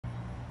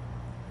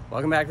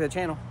Welcome back to the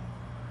channel.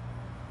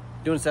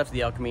 Doing stuff to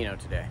the El Camino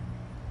today.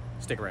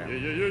 Stick around.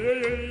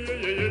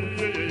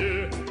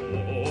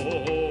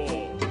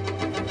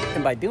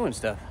 And by doing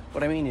stuff,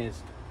 what I mean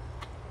is,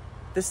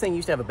 this thing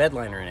used to have a bed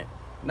liner in it.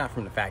 Not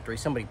from the factory,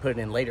 somebody put it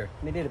in later.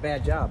 And they did a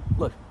bad job.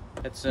 Look,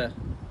 that's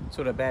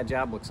what a bad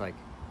job looks like.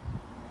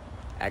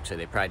 Actually,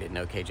 they probably did an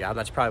okay job.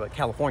 That's probably what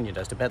California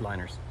does to bed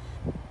liners.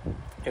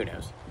 Who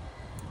knows?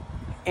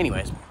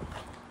 Anyways,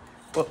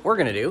 what we're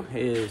gonna do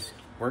is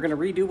we're gonna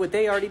redo what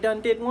they already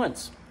did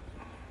once.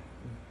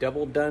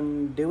 Double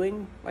done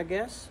doing, I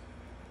guess.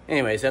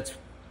 Anyways, that's what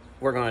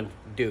we're gonna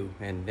do,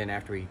 and then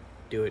after we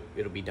do it,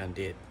 it'll be done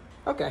did.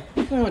 Okay,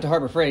 I went to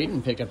Harbor Freight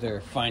and picked up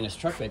their finest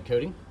truck bed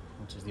coating,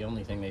 which is the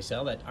only thing they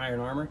sell, that Iron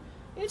Armor.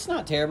 It's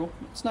not terrible,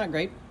 it's not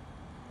great.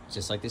 It's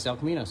just like this El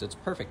Camino, so it's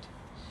perfect.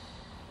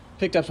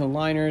 Picked up some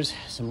liners,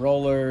 some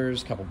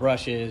rollers, a couple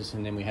brushes,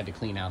 and then we had to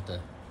clean out the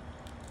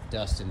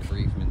dust and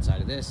debris from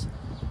inside of this.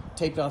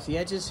 Taped off the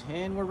edges,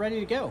 and we're ready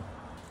to go.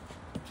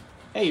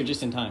 Hey, you're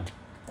just in time.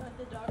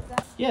 The dogs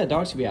out? Yeah, the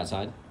dogs should be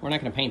outside. We're not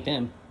gonna paint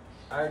them.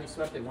 I already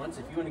swept it once.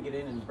 If you want to get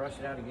in and brush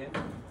it out again,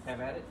 have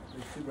at it.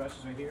 There's 2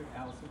 brushes right here,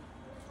 Allison.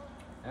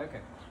 Okay.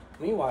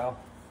 Meanwhile,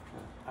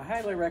 I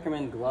highly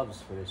recommend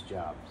gloves for this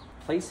job.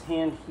 Place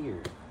hand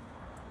here.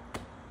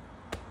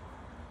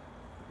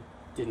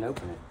 Didn't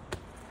open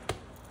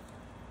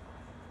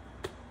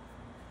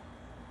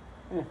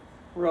it.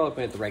 We'll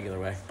open it the regular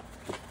way.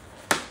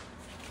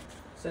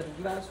 Set of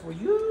gloves for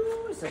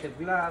you, set of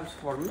gloves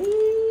for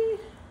me.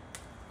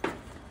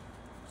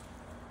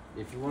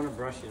 If you want to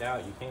brush it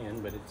out, you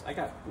can, but I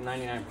got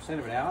 99%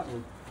 of it out,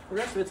 and the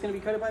rest of it's going to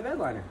be coated by bed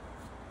liner.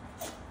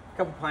 A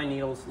couple pine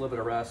needles, a little bit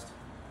of rust.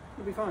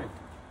 It'll be fine.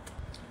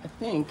 I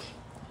think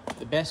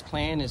the best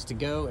plan is to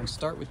go and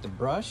start with the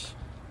brush,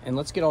 and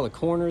let's get all the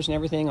corners and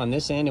everything on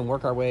this end and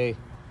work our way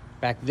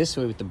back this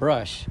way with the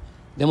brush.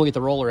 Then we'll get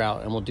the roller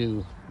out and we'll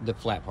do the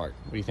flat part.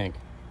 What do you think?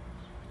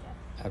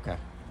 Yeah. Okay.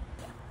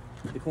 Yeah.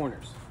 The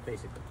corners,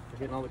 basically. We're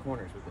getting all the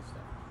corners with this stuff.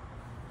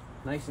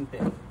 Nice and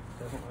thin.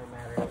 Doesn't really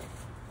matter.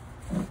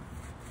 It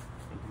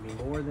can be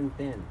more than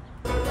thin.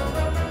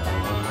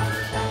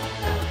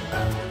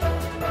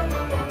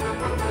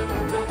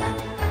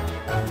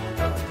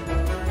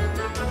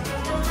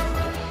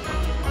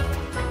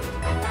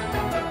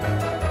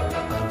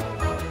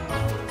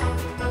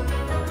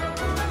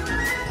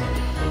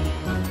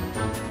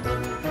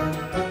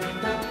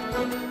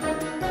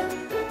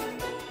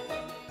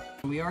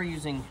 We are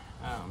using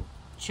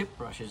chip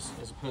brushes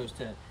as opposed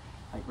to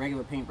like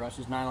regular paint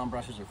brushes, nylon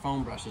brushes, or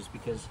foam brushes,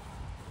 because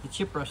the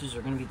chip brushes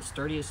are going to be the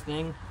sturdiest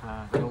thing.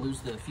 They're going to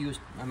lose the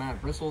fewest amount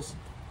of bristles,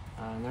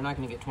 and they're not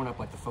going to get torn up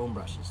like the foam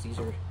brushes. These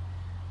are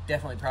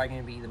definitely probably going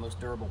to be the most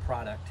durable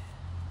product,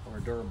 or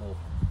durable,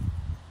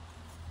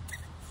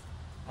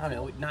 I don't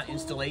know, not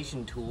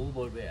installation tool,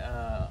 but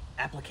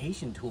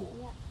application tool.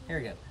 Yeah. There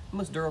we go. The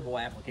most durable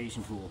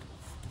application tool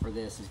for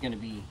this is going to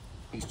be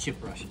these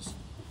chip brushes.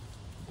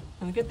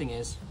 And the good thing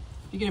is,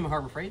 if you get them at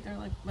Harbor Freight, they're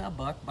like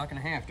about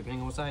 $1.50,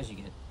 depending on what size you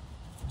get.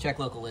 Check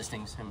local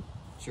listings. I'm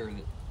sure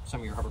that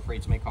some of your Harbor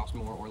Freights may cost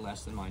more or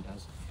less than mine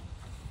does.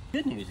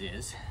 Good news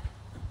is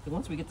that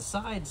once we get the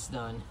sides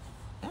done,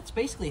 that's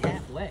basically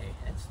halfway.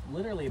 That's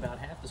literally about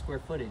half the square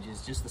footage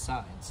is just the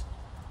sides.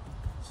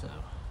 So,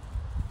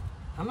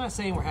 I'm not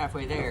saying we're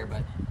halfway there,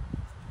 but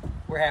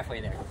we're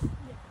halfway there.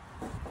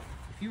 Yeah.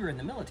 If you were in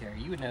the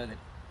military, you would know that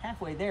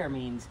halfway there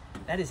means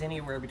that is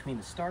anywhere between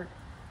the start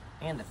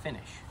and the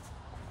finish.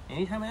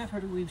 Anytime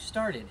after we've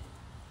started,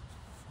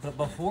 but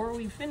before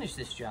we finish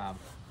this job,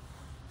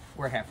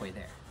 we're halfway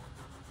there.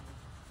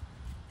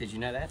 Did you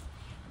know that?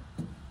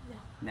 Yeah.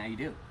 Now you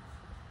do.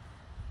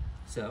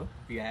 So,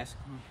 if you ask,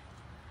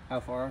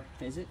 how far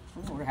is it?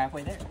 Well, we're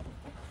halfway there.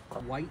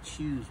 White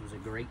shoes was a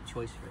great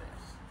choice for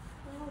this.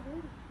 Oh,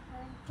 dude.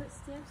 I put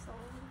stamps all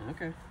over them.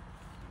 Okay.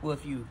 Well,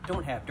 if you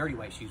don't have dirty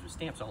white shoes with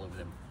stamps all over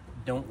them,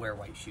 don't wear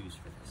white shoes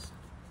for this.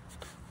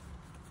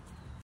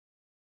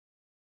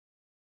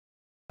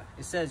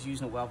 It says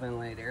using a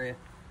well-ventilated area.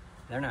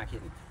 They're not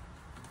kidding.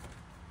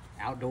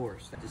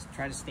 Outdoors. Just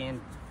try to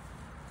stand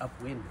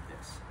upwind with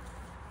this.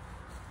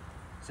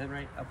 Is that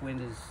right?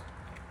 Upwind is,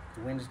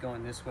 the wind is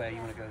going this way. You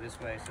want to go this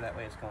way, so that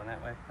way it's going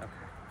that way?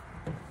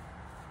 Okay.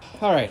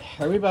 All right.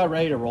 Are we about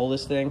ready to roll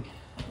this thing?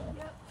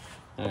 Yep.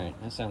 All right.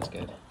 That sounds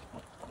good.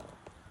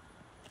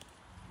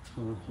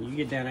 You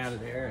get down out of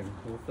there and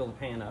we'll fill the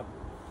pan up.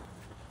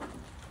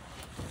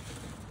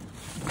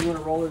 Do you want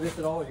to roller this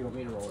at all, or do you want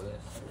me to roller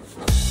this?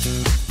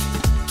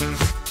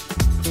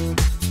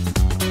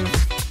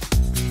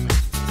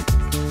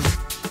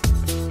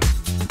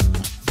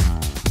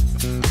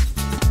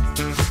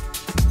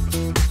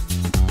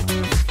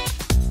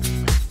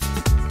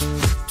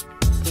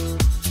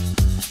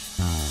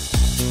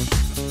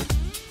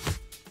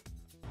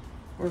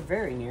 We're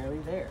very nearly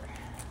there.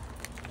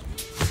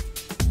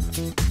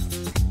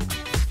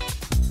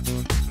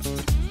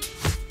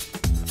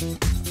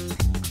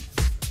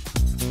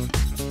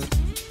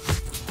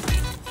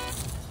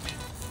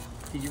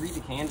 Did you read the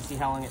can to see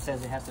how long it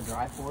says it has to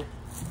dry for?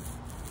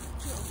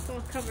 It's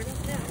all covered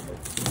up now.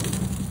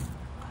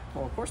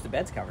 Well, of course the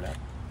bed's covered up.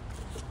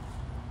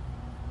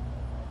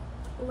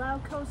 Allow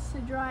coats to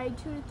dry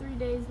 2 to 3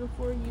 days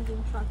before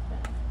using truck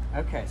bed.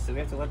 Okay, so we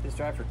have to let this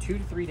dry for 2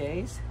 to 3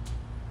 days?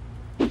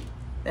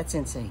 That's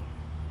insane.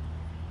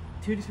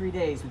 2 to 3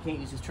 days we can't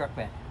use this truck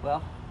bed.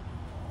 Well,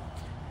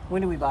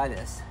 when did we buy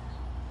this?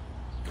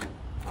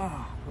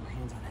 Oh, put my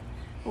hands on it.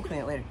 We'll clean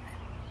it later.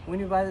 When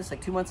did we buy this?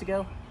 Like 2 months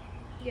ago?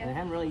 Yeah. And I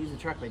haven't really used the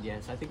truck bed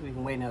yet, so I think we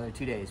can wait another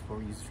 2 days before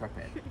we use the truck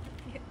bed.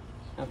 Yeah.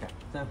 Okay,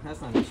 so that's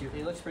not an issue.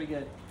 It looks pretty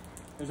good.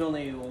 There's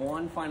only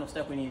one final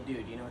step we need to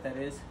do. Do you know what that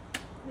is?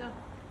 No.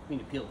 We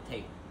need to peel the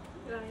tape.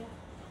 Oh, yeah.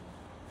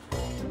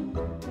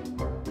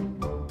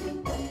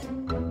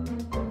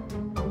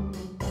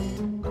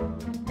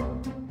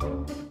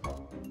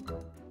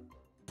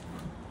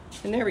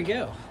 And there we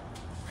go.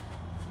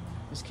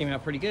 This came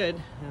out pretty good.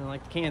 And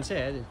like the can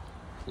said,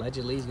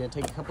 allegedly it's gonna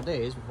take a couple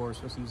days before we're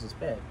supposed to use this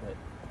bed, but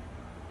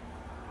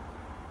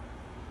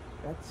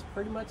that's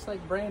pretty much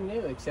like brand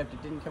new, except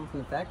it didn't come from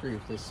the factory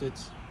with this.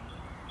 It's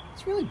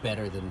really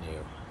better than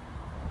new.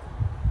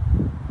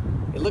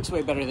 It looks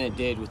way better than it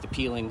did with the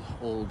peeling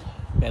old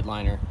bed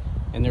liner,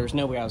 and there was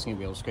no way I was gonna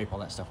be able to scrape all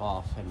that stuff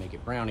off and make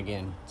it brown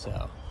again,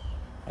 so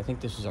I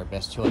think this was our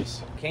best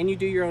choice. Can you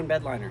do your own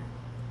bed liner?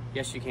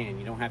 Yes, you can.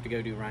 You don't have to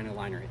go do Rhino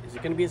Liner. Is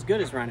it gonna be as good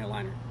as Rhino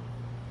Liner?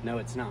 No,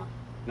 it's not.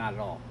 Not at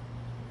all.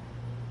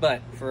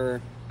 But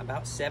for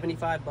about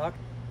 75 bucks,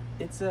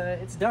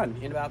 it's done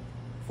in about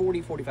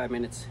 40, 45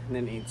 minutes, and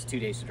then it needs 2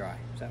 days to dry.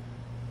 So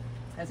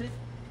that's it.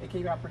 It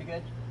came out pretty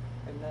good.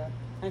 And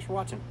thanks for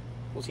watching.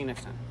 We'll see you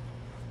next time.